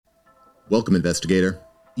Welcome, investigator.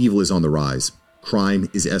 Evil is on the rise. Crime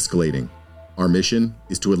is escalating. Our mission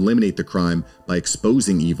is to eliminate the crime by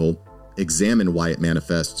exposing evil, examine why it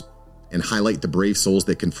manifests, and highlight the brave souls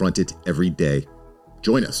that confront it every day.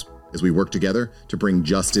 Join us as we work together to bring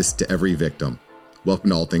justice to every victim.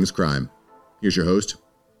 Welcome to All Things Crime. Here's your host,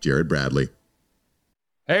 Jared Bradley.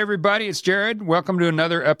 Hey, everybody, it's Jared. Welcome to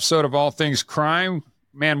another episode of All Things Crime.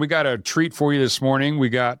 Man, we got a treat for you this morning. We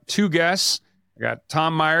got two guests. We got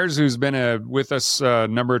Tom Myers, who's been with us a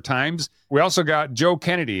number of times. We also got Joe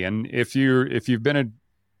Kennedy, and if you've been a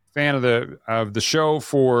fan of the show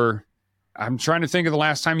for, I'm trying to think of the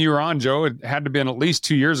last time you were on, Joe. It had to have been at least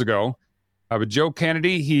 2 years ago. But Joe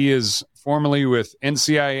Kennedy, he is formerly with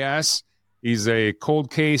NCIS. He's a cold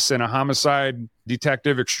case and a homicide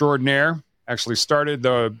detective extraordinaire. Actually started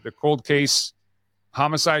the cold case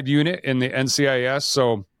homicide unit in the NCIS.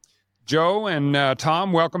 So, Joe and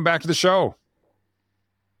Tom, welcome back to the show.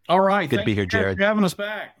 All right. Good to be here, Jared. For having us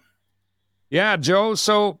back. Yeah, Joe.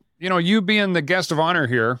 So, you being the guest of honor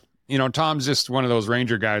here, Tom's just one of those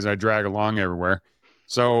Ranger guys I drag along everywhere.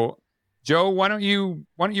 So, Joe, why don't you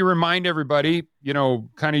remind everybody,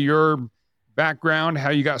 kind of your background, how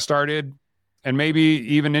you got started, and maybe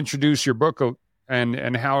even introduce your book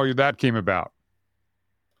and how that came about.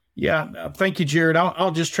 Yeah. Thank you, Jared.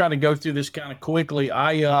 I'll just try to go through this kind of quickly.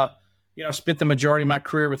 I spent the majority of my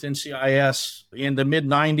career with NCIS. In the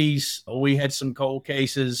mid-90s, we had some cold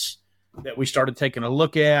cases that we started taking a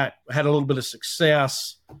look at, had a little bit of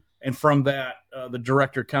success. And from that, the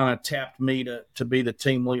director kind of tapped me to be the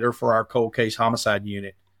team leader for our cold case homicide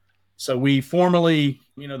unit. So we formally,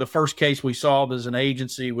 the first case we solved as an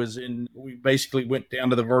agency we basically went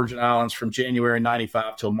down to the Virgin Islands from January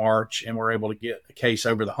 95 till March, and were able to get the case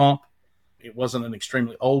over the hump. It wasn't an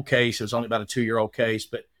extremely old case. It was only about a 2-year-old case.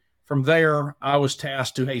 But from there, I was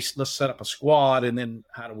tasked to, hey, let's set up a squad, and then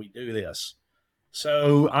how do we do this?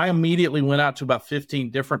 So I immediately went out to about 15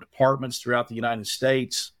 different departments throughout the United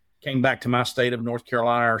States, came back to my state of North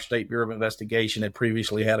Carolina. Our State Bureau of Investigation had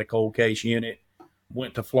previously had a cold case unit.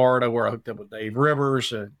 Went to Florida, where I hooked up with Dave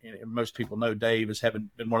Rivers. And most people know Dave as having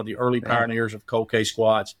been one of the early pioneers of cold case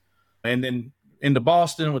squads. And then into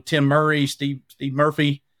Boston with Tim Murray, Steve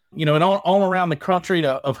Murphy, and all around the country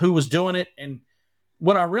of who was doing it. And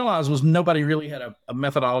what I realized was nobody really had a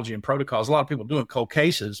methodology and protocols. A lot of people doing cold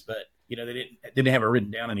cases, but they didn't have it written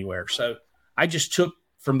down anywhere. So I just took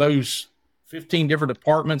from those 15 different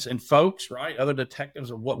departments and folks, right, other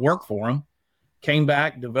detectives of what worked for them, came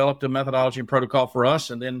back, developed a methodology and protocol for us,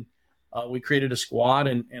 and then we created a squad,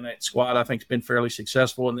 and that squad, I think, has been fairly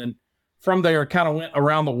successful. And then from there, kind of went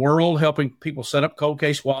around the world helping people set up cold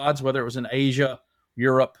case squads, whether it was in Asia,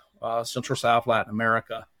 Europe, Central South, Latin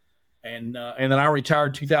America. And then I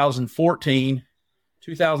retired 2014.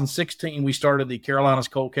 2016, we started the Carolinas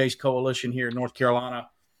Cold Case Coalition here in North Carolina.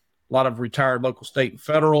 A lot of retired local, state, and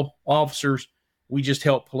federal officers. We just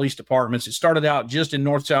help police departments. It started out just in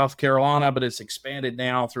North South Carolina, but it's expanded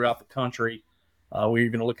now throughout the country. We're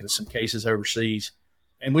even looking at some cases overseas.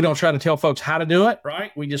 And we don't try to tell folks how to do it,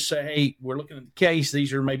 right? We just say, hey, we're looking at the case.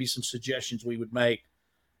 These are maybe some suggestions we would make.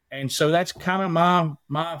 And so that's kind of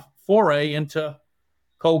my foray into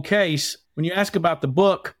cold case. When you ask about the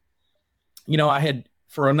book, I had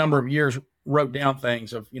for a number of years wrote down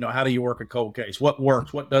things of, how do you work a cold case? What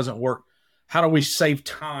works? What doesn't work? How do we save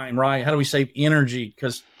time, right? How do we save energy?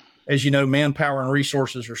 Because, as you know, manpower and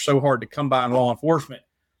resources are so hard to come by in law enforcement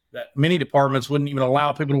that many departments wouldn't even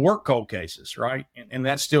allow people to work cold cases, right? And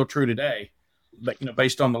that's still true today, but,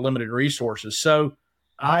 based on the limited resources. So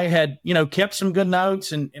I had, kept some good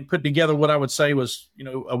notes and put together what I would say was,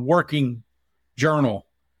 a working journal.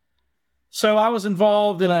 So I was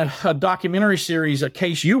involved in a documentary series, a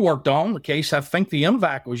case you worked on, the case I think the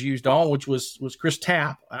MVAC was used on, which was Chris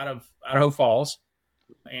Tapp out of Idaho Falls.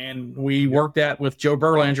 And we worked that with Joe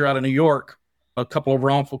Berlanger out of New York, a couple of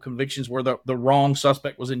wrongful convictions where the wrong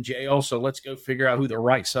suspect was in jail. So let's go figure out who the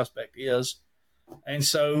right suspect is. And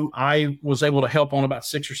so I was able to help on about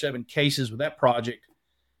 6 or 7 cases with that project.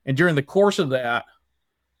 And during the course of that,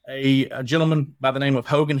 a gentleman by the name of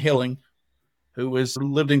Hogan Hilling, who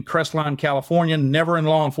lived in Crestline, California, never in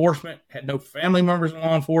law enforcement, had no family members in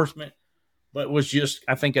law enforcement, but was just,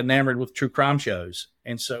 I think, enamored with true crime shows.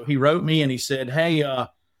 And so he wrote me and he said, hey,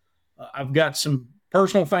 I've got some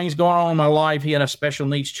personal things going on in my life. He had a special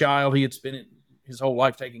needs child he had spent his whole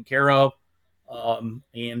life taking care of.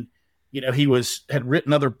 And he had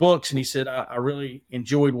written other books, and he said, I really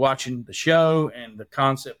enjoyed watching the show and the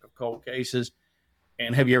concept of cold cases.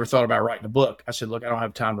 And have you ever thought about writing a book? I said, look, I don't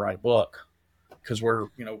have time to write a book because we're,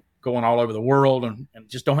 going all over the world and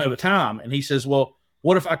just don't have the time. And he says, well,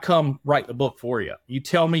 what if I come write the book for you? You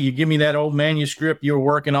tell me, you give me that old manuscript you were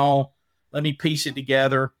working on, let me piece it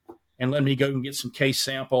together, and let me go and get some case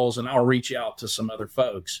samples, and I'll reach out to some other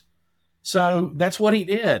folks. So that's what he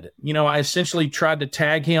did. I essentially tried to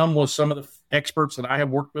tag him with some of the experts that I have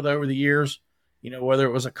worked with over the years, whether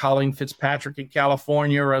it was a Colleen Fitzpatrick in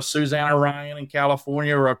California, or a Susanna Ryan in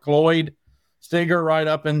California, or a Cloyd Steger right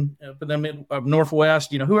up in the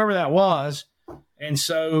Northwest, whoever that was. And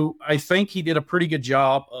so I think he did a pretty good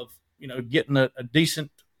job of, getting a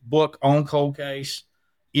decent book on Cold Case.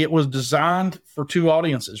 It was designed for two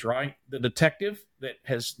audiences, right? The detective that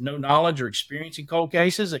has no knowledge or experience in cold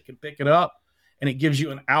cases that can pick it up, and it gives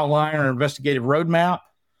you an outline or investigative roadmap.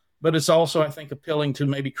 But it's also, I think, appealing to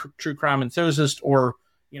maybe true crime enthusiasts or,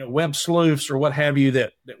 web sleuths or what have you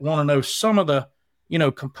that want to know some of the,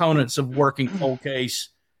 components of working cold case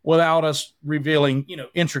without us revealing,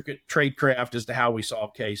 intricate tradecraft as to how we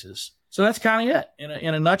solve cases. So that's kind of it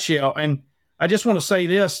in a nutshell. And I just want to say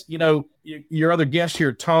this, your other guest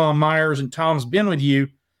here, Tom Myers, and Tom's been with you.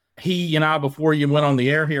 He and I, before you went on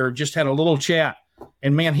the air here, just had a little chat.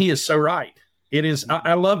 And man, he is so right. It is,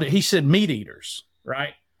 I loved it. He said meat eaters,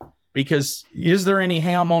 right? Because is there any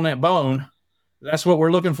ham on that bone? That's what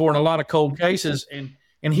we're looking for in a lot of cold cases.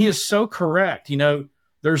 And he is so correct.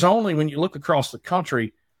 There's only, when you look across the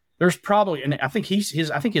country, there's probably, and I think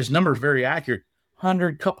his number is very accurate,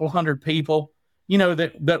 couple hundred people,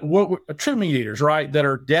 that true meat eaters, right? That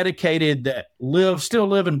are dedicated, that still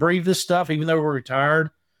live and breathe this stuff, even though we're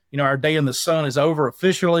retired. Our day in the sun is over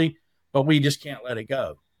officially, but we just can't let it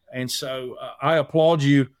go. And so I applaud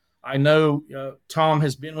you. I know Tom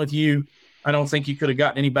has been with you. I don't think you could have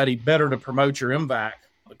gotten anybody better to promote your MVAC,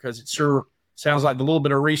 because it sure sounds like the little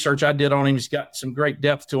bit of research I did on him, he's got some great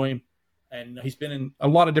depth to him. And he's been in a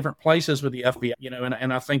lot of different places with the FBI,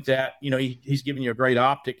 and I think that, he's giving you a great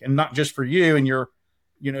optic, and not just for you and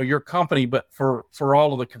your company, but for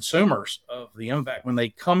all of the consumers of the MVAC. When they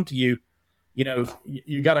come to you,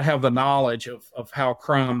 you got to have the knowledge of how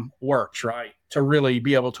crime works, right? To really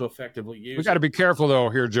be able to effectively use it. We got to be careful though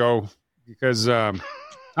here, Joe, because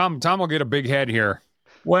Tom will get a big head here.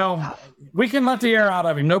 Well, we can let the air out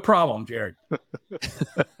of him. No problem, Jared.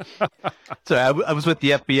 So I was with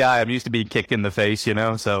the FBI. I'm used to being kicked in the face,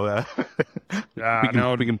 so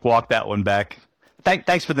we can walk that one back.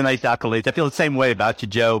 Thanks for the nice accolades. I feel the same way about you,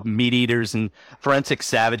 Joe. Meat eaters and forensic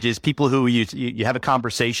savages, people who you have a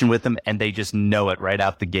conversation with them and they just know it right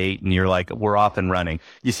out the gate, and you're like, we're off and running.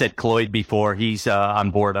 You said Cloyd before. He's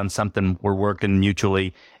on board on something. We're working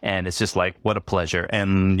mutually, and it's just like, what a pleasure.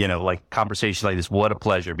 And, like conversations like this, what a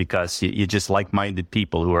pleasure, because you just like-minded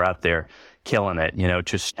people who are out there killing it.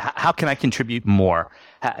 Just how can I contribute more?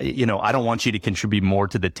 I don't want you to contribute more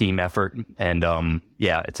to the team effort. And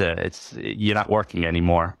it's you're not working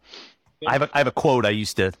anymore. I have a quote I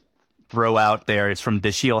used to throw out there. It's from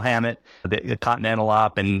Dashiell Hammett, the Continental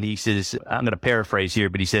Op, and he says, I'm going to paraphrase here,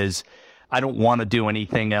 but he says, I don't want to do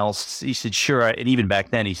anything else. He said, sure. And even back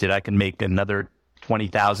then, he said, I can make another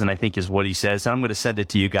 20,000, I think is what he says. And I'm going to send it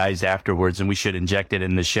to you guys afterwards, and we should inject it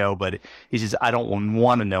in the show. But he says, I don't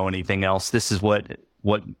want to know anything else. This is what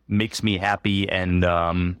makes me happy, and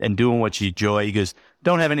doing what you enjoy. He goes,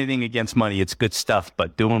 don't have anything against money. It's good stuff,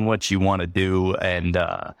 but doing what you want to do, and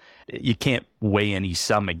you can't weigh any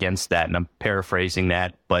sum against that. And I'm paraphrasing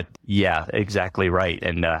that, but yeah, exactly right.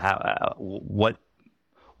 And what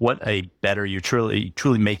a better, you're truly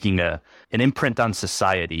making an imprint on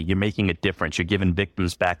society. You're making a difference. You're giving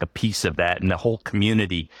victims back a piece of that, and the whole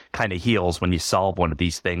community kind of heals when you solve one of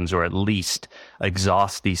these things, or at least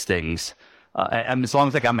exhaust these things. And as long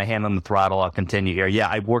as I got my hand on the throttle, I'll continue here. Yeah,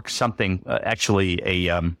 I worked something, actually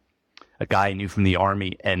a guy I knew from the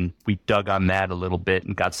Army, and we dug on that a little bit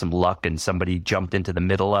and got some luck, and somebody jumped into the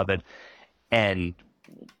middle of it. And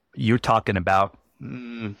you're talking about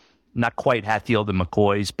not quite Hatfield and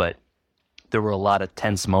McCoy's, but there were a lot of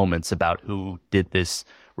tense moments about who did this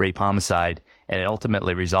rape homicide, and it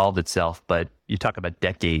ultimately resolved itself. But you talk about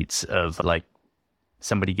decades of, like,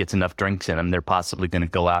 somebody gets enough drinks in them, they're possibly going to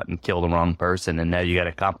go out and kill the wrong person. And now you got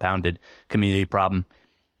a compounded community problem,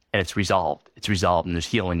 and it's resolved. It's resolved, and there's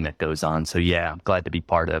healing that goes on. So yeah, I'm glad to be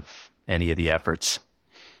part of any of the efforts.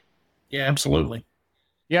 Yeah, absolutely.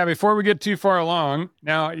 Yeah, before we get too far along,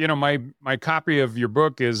 now, my copy of your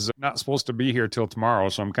book is not supposed to be here till tomorrow,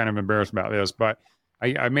 so I'm kind of embarrassed about this, but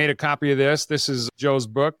I made a copy of this. This is Joe's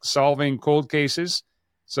book, Solving Cold Cases.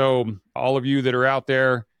 So all of you that are out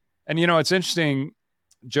there, and it's interesting,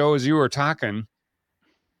 Joe, as you were talking,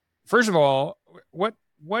 first of all,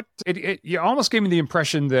 you almost gave me the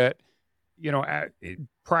impression that,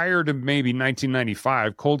 prior to maybe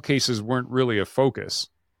 1995, cold cases weren't really a focus.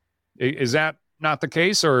 Is that not the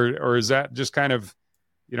case, or is that just kind of,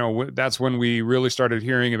 that's when we really started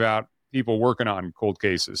hearing about people working on cold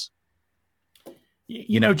cases?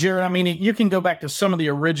 Jared, I mean, you can go back to some of the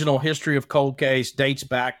original history of cold case dates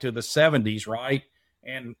back to the 70s, right?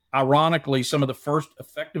 And ironically, some of the first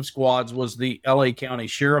effective squads was the LA County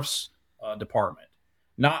Sheriff's Department,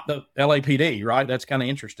 not the LAPD, right? That's kind of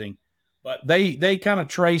interesting. But they kind of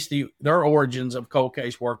trace their origins of cold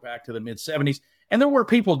case work back to the mid 70s. And there were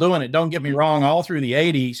people doing it, don't get me wrong, all through the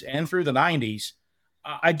 80s and through the 90s.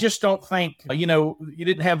 I just don't think, you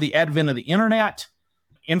didn't have the advent of the internet.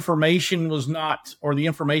 Information was not, or the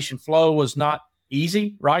information flow was not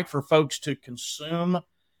easy, right, for folks to consume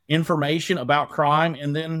information about crime.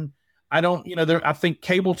 And then I think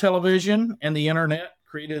cable television and the internet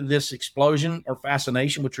created this explosion or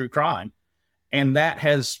fascination with true crime. And that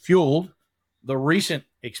has fueled the recent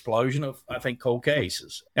explosion of, I think, cold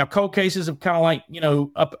cases. Now, cold cases have kind of like,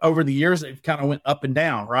 up over the years, they've kind of went up and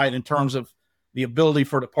down, right, in terms of the ability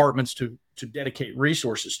for departments to dedicate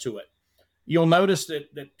resources to it. You'll notice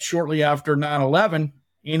that shortly after 9/11,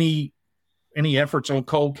 any efforts on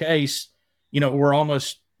cold case, were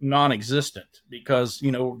almost non-existent because,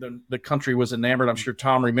 the country was enamored, I'm sure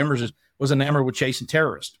Tom remembers, was enamored with chasing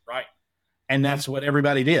terrorists, right? And that's what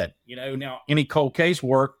everybody did. Now any cold case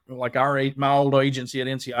work, like my old agency at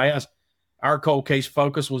NCIS, our cold case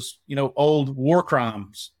focus was, old war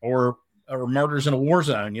crimes or murders in a war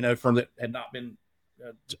zone, from that had not been,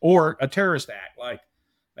 or a terrorist act, like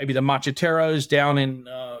maybe the macheteros down in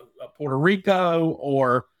Puerto Rico,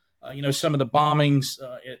 or some of the bombings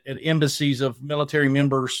at embassies of military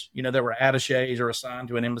members, that were attachés or assigned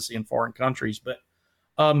to an embassy in foreign countries. But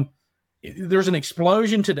there's an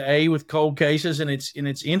explosion today with cold cases, and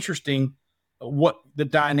it's interesting what the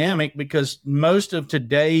dynamic, because most of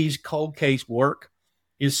today's cold case work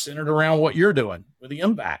is centered around what you're doing with the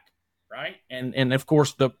MVAC, right? And of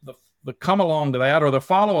course the come along to that, or the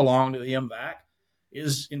follow along to the MVAC,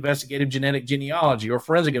 is investigative genetic genealogy or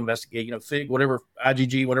forensic investigation, FIG, whatever,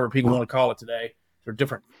 IgG, whatever people want to call it today. They're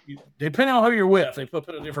different, depending on who you're with. They put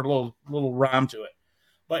a different little rhyme to it.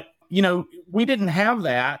 But we didn't have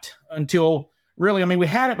that until really, we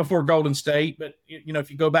had it before Golden State, but if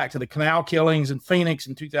you go back to the Canal killings in Phoenix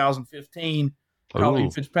in 2015, Colleen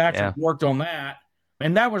Fitzpatrick worked on that.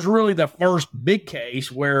 And that was really the first big case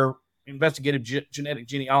where investigative genetic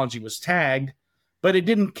genealogy was tagged, but it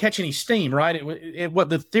didn't catch any steam, right? What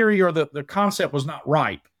the theory or the concept was not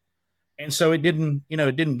ripe. And so it didn't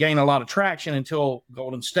gain a lot of traction until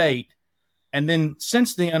Golden State. And then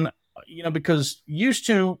since then, because used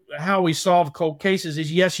to how we solve cold cases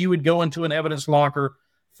is, yes, you would go into an evidence locker,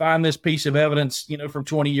 find this piece of evidence, from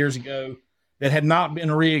 20 years ago that had not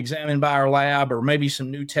been re-examined by our lab, or maybe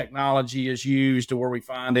some new technology is used to where we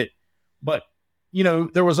find it. But,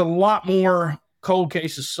 there was a lot more cold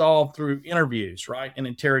cases solved through interviews, right, and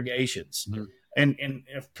interrogations. Mm-hmm. And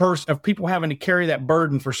if people having to carry that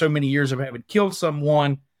burden for so many years of having killed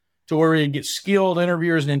someone, to where you get skilled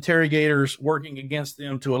interviewers and interrogators working against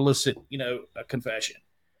them to elicit, a confession.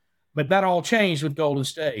 But that all changed with Golden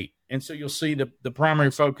State. And so you'll see the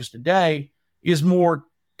primary focus today is more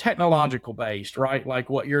technological based, right? Like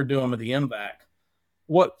what you're doing with the MVAC.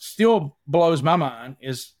 What still blows my mind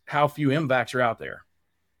is how few MVACs are out there.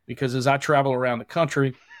 Because as I travel around the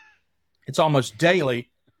country, it's almost daily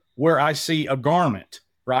where I see a garment,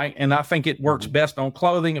 right? And I think it works best on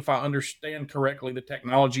clothing. If I understand correctly, the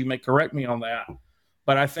technology may correct me on that.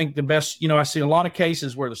 But I think the best, I see a lot of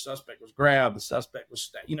cases where the suspect was grabbed, the suspect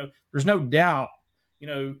was, there's no doubt,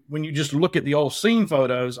 when you just look at the old scene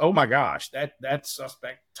photos, oh my gosh, that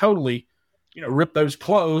suspect totally, ripped those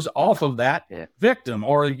clothes off of that victim.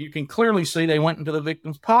 Or you can clearly see they went into the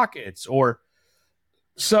victim's pockets. Or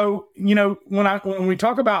so, when we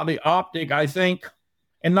talk about the optic, I think,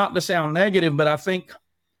 and not to sound negative, but I think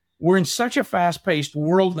we're in such a fast-paced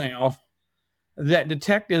world now that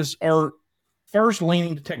detectives are first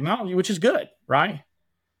leaning to technology, which is good, right?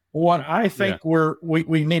 What I think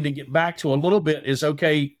we need to get back to a little bit is,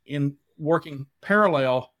 okay, in working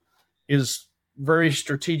parallel is very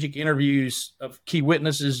strategic interviews of key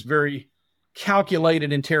witnesses, very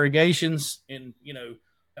calculated interrogations. And,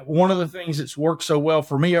 one of the things that's worked so well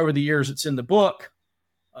for me over the years, it's in the book.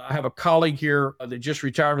 I have a colleague here that just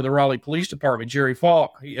retired with the Raleigh Police Department, Jerry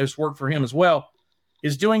Falk. He has worked for him as well,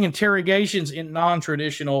 is doing interrogations in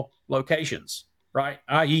non-traditional locations, right?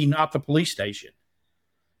 i.e. not the police station.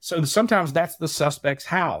 So sometimes that's the suspect's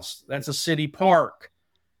house. That's a city park.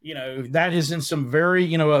 That is in some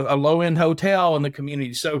very, a low-end hotel in the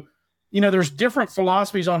community. So, there's different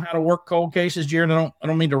philosophies on how to work cold cases, Jared. I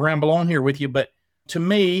don't mean to ramble on here with you, but to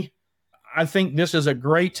me, I think this is a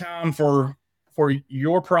great time for for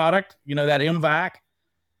your product, that MVAC.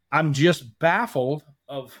 I'm just baffled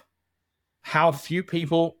of how few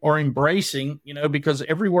people are embracing, because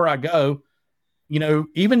everywhere I go,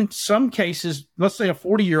 even in some cases, let's say a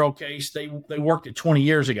 40-year-old case, they worked it 20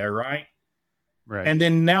 years ago, right? Right. And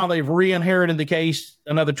then now they've re-inherited the case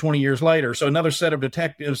another 20 years later. So another set of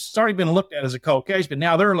detectives, it's already been looked at as a cold case, but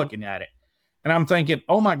now they're looking at it. And I'm thinking,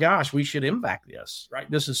 oh my gosh, we should MVAC this, right?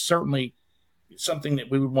 This is certainly something that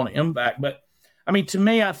we would want to MVAC. But I mean, to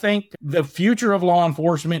me, I think the future of law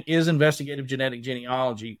enforcement is investigative genetic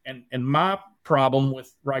genealogy. And my problem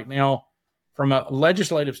with right now, from a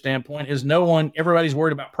legislative standpoint, is everybody's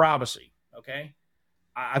worried about privacy. Okay.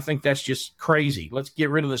 I think that's just crazy. Let's get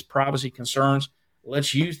rid of this privacy concerns.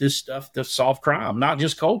 Let's use this stuff to solve crime, not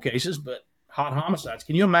just cold cases, but hot homicides.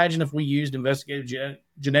 Can you imagine if we used investigative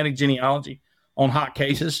genetic genealogy on hot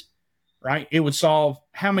cases, right? It would solve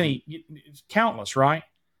how many? It's countless, right?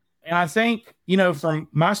 And I think, from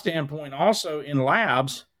my standpoint, also in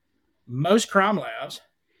labs, most crime labs,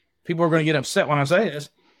 people are going to get upset when I say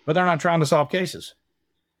this, but they're not trying to solve cases.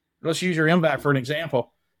 Let's use your MVAC for an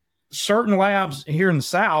example. Certain labs here in the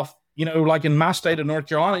South, like in my state of North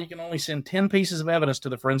Carolina, you can only send 10 pieces of evidence to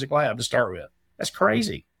the forensic lab to start with. That's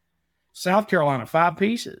crazy. South Carolina, 5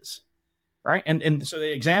 pieces, right? And so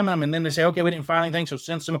they examine them, and then they say, okay, we didn't find anything, so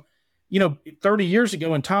send some. 30 years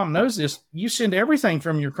ago, and Tom knows this, you send everything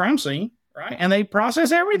from your crime scene, right? And they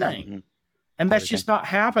process everything. Mm-hmm. And that's just not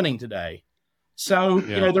happening today. So,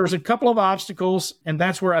 there's a couple of obstacles, and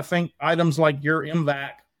that's where I think items like your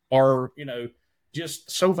MVAC are,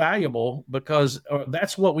 just so valuable, because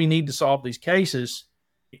that's what we need to solve these cases,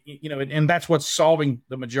 and that's what's solving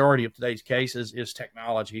the majority of today's cases is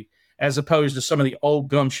technology, as opposed to some of the old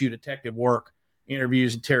gumshoe detective work,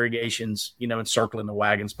 interviews, interrogations, and circling the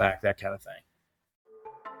wagons back, that kind of thing.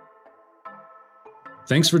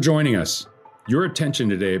 Thanks for joining us. Your attention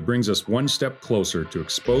today brings us one step closer to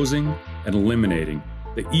exposing and eliminating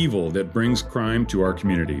the evil that brings crime to our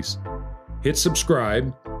communities. Hit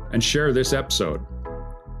subscribe and share this episode.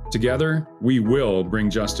 Together, we will bring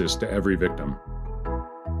justice to every victim.